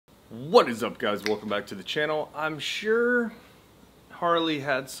What is up, guys? Welcome back to the channel. I'm sure Harley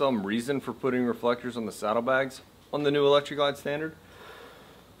had some reason for putting reflectors on the saddlebags on the new Electric Glide standard,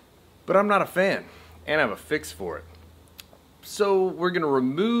 but I'm not a fan and I have a fix for it. So we're going to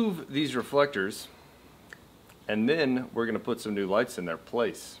remove these reflectors and then we're going to put some new lights in their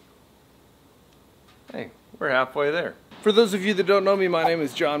place. Hey, we're halfway there. For those of you that don't know me, my name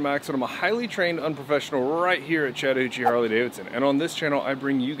is John Maxwell. I'm a highly trained unprofessional right here at Chattahoochee Harley-Davidson. And on this channel, I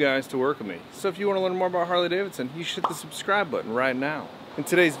bring you guys to work with me. So if you want to learn more about Harley-Davidson, you should hit the subscribe button right now. In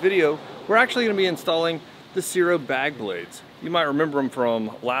today's video, we're actually going to be installing the Ciro Bag Blades. You might remember them from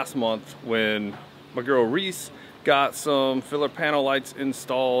last month when my girl Reese got some filler panel lights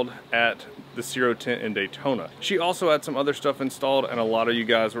installed at the Ciro tent in Daytona. She also had some other stuff installed, and a lot of you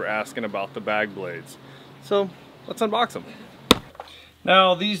guys were asking about the bag blades. So let's unbox them.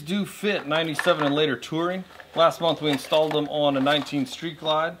 Now these do fit 97 and later touring. Last month we installed them on a 19 Street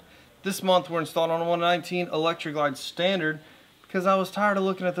Glide. This month we're installing on a 119 Electric Glide Standard because I was tired of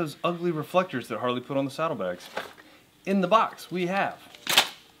looking at those ugly reflectors that Harley put on the saddlebags. In the box we have,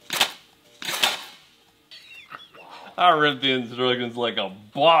 I read the instructions like a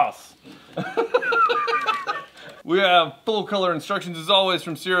boss. We have full color instructions as always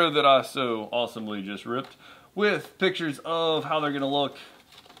from Ciro that I so awesomely just ripped, with pictures of how they're going to look,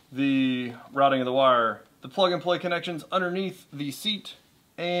 the routing of the wire, the plug and play connections underneath the seat,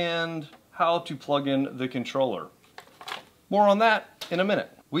 and how to plug in the controller. More on that in a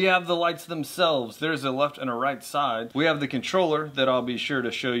minute. We have the lights themselves. There's a left and a right side. We have the controller that I'll be sure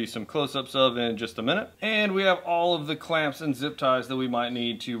to show you some close-ups of in just a minute. And we have all of the clamps and zip ties that we might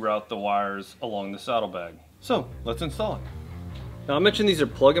need to route the wires along the saddlebag. So let's install it. Now I mentioned these are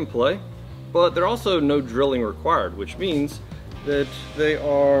plug and play, but they're also no drilling required, which means that they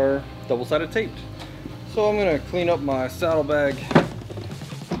are double-sided taped. So I'm gonna clean up my saddlebag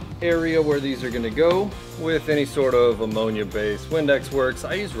area where these are gonna go with any sort of ammonia-based. Windex works.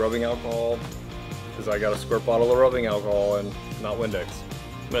 I use rubbing alcohol because I got a squirt bottle of rubbing alcohol and not Windex.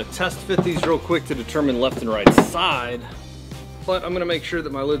 I'm gonna test fit these real quick to determine left and right side, but I'm gonna make sure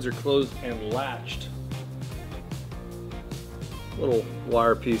that my lids are closed and latched. Little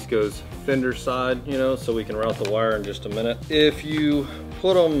wire piece goes fender side, you know, so we can route the wire in just a minute. If you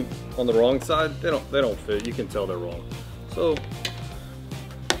put them on the wrong side, they don't fit. You can tell they're wrong. So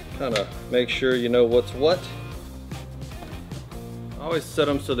kind of make sure you know what's what. I always set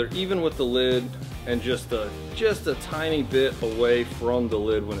them so they're even with the lid and just a tiny bit away from the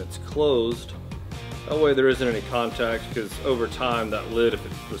lid when it's closed. That way there isn't any contact, because over time that lid, if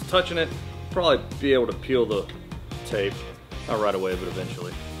it was touching it, probably be able to peel the tape. Not right away, but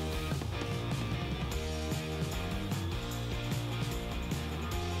eventually.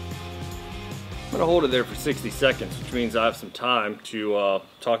 I'm gonna hold it there for 60 seconds, which means I have some time to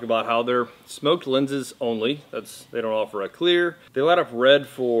talk about how they're smoked lenses only. They don't offer a clear. They light up red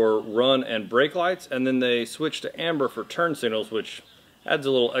for run and brake lights, and then they switch to amber for turn signals, which adds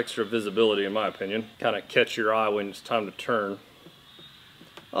a little extra visibility in my opinion. Kind of catch your eye when it's time to turn.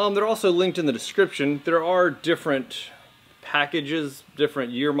 They're also linked in the description. There are different packages,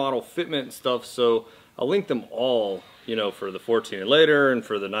 different year model fitment and stuff, so I'll link them all, you know, for the 14 and later and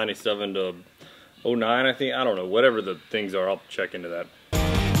for the 97 to 09, I think. I don't know, whatever the things are, I'll check into that.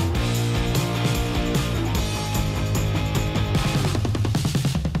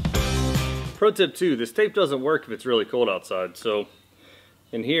 Pro tip 2, this tape doesn't work if it's really cold outside. So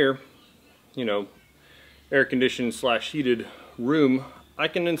in here, you know, air conditioned / heated room, I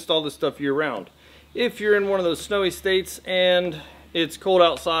can install this stuff year round. If you're in one of those snowy states and it's cold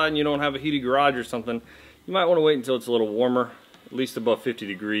outside and you don't have a heated garage or something, you might want to wait until it's a little warmer, at least above 50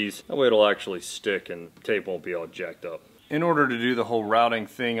 degrees. That way it'll actually stick and the tape won't be all jacked up. In order to do the whole routing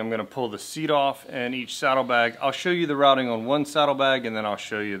thing, I'm going to pull the seat off and each saddlebag. I'll show you the routing on one saddlebag and then I'll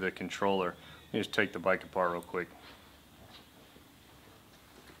show you the controller. Let me just take the bike apart real quick.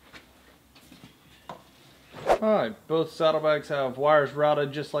 Alright, both saddlebags have wires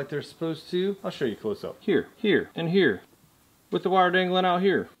routed just like they're supposed to. I'll show you close up. Here, and here, with the wire dangling out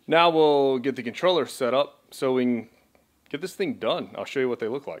here. Now we'll get the controller set up so we can get this thing done. I'll show you what they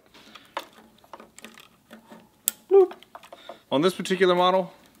look like. Bloop. On this particular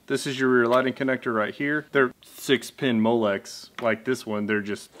model, this is your rear lighting connector right here. They're 6-pin Molex like this one. They're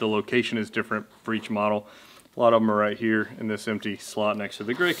just, the location is different for each model. A lot of them are right here in this empty slot next to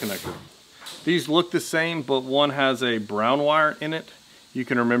the gray connector. These look the same, but one has a brown wire in it. You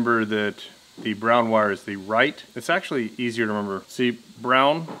can remember that the brown wire is the right. It's actually easier to remember. See,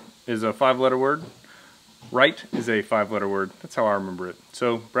 brown is a 5-letter word. Right is a 5-letter word. That's how I remember it.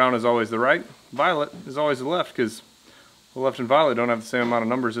 So brown is always the right. Violet is always the left, because Well, left and violet don't have the same amount of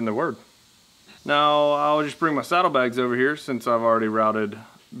numbers in the word. Now I'll just bring my saddlebags over here since I've already routed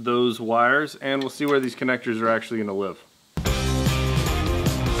those wires, and we'll see where these connectors are actually going to live.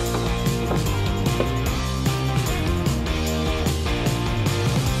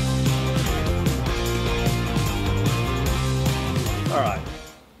 Alright,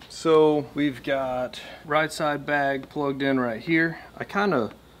 so we've got right side bag plugged in right here. I kind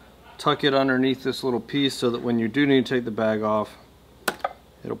of tuck it underneath this little piece so that when you do need to take the bag off,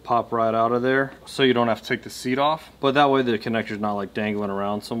 it'll pop right out of there, so you don't have to take the seat off. But that way the connector's not like dangling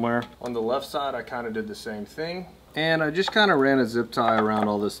around somewhere. On the left side, I kind of did the same thing. And I just kind of ran a zip tie around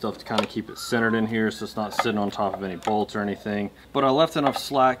all this stuff to kind of keep it centered in here so it's not sitting on top of any bolts or anything. But I left enough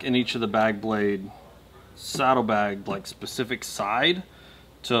slack in each of the bag blade saddlebag, like specific side,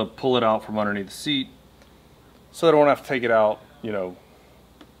 to pull it out from underneath the seat, so I don't have to take it out, you know.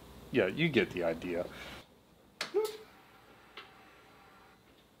 Yeah, you get the idea.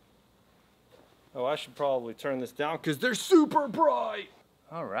 Oh, I should probably turn this down because they're super bright.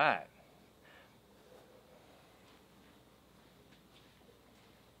 All right.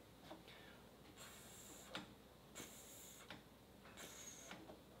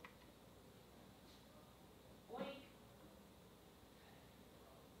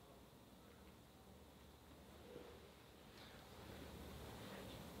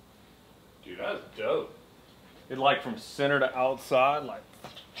 Dude, that's dope. It like from center to outside, like.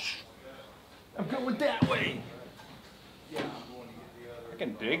 I'm going that way. Yeah, I'm going to get the other. I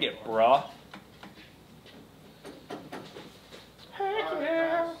can dig it, brah. Heck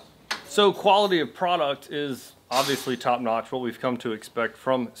yeah. So quality of product is obviously top notch, what we've come to expect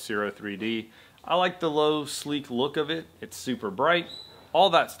from Ciro 3D. I like the low, sleek look of it. It's super bright. All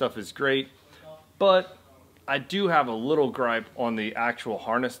that stuff is great, but I do have a little gripe on the actual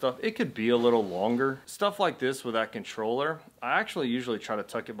harness stuff. It could be a little longer. Stuff like this with that controller, I actually usually try to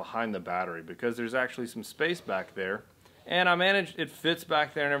tuck it behind the battery because there's actually some space back there. And I managed, it fits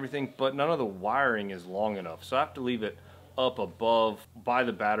back there and everything, but none of the wiring is long enough. So I have to leave it up above by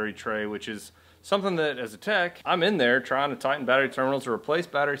the battery tray, which is something that as a tech, I'm in there trying to tighten battery terminals or replace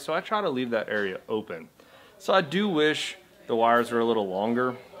batteries, so I try to leave that area open. So I do wish the wires were a little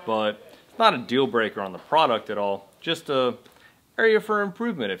longer, but it's not a deal breaker on the product at all, just a area for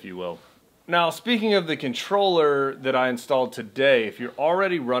improvement, if you will. Now, speaking of the controller that I installed today, if you're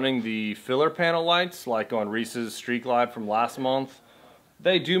already running the filler panel lights, like on Reese's Street Glide from last month,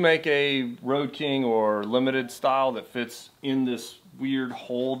 they do make a Road King or Limited style that fits in this weird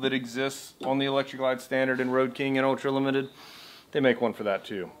hole that exists on the Electric Glide Standard and Road King and Ultra Limited. They make one for that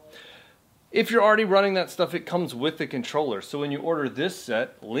too. If you're already running that stuff, it comes with the controller. So when you order this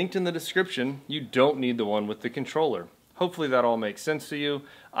set, linked in the description, you don't need the one with the controller. Hopefully that all makes sense to you.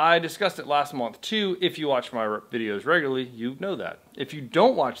 I discussed it last month too. If you watch my videos regularly, you know that. If you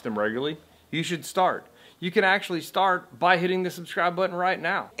don't watch them regularly, you should start. You can actually start by hitting the subscribe button right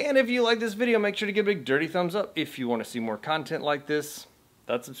now. And if you like this video, make sure to give it a big dirty thumbs up. If you want to see more content like this,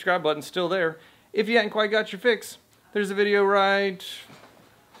 that subscribe button's still there. If you hadn't quite got your fix, there's a video right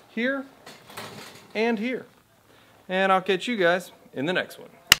here and here. And I'll catch you guys in the next one.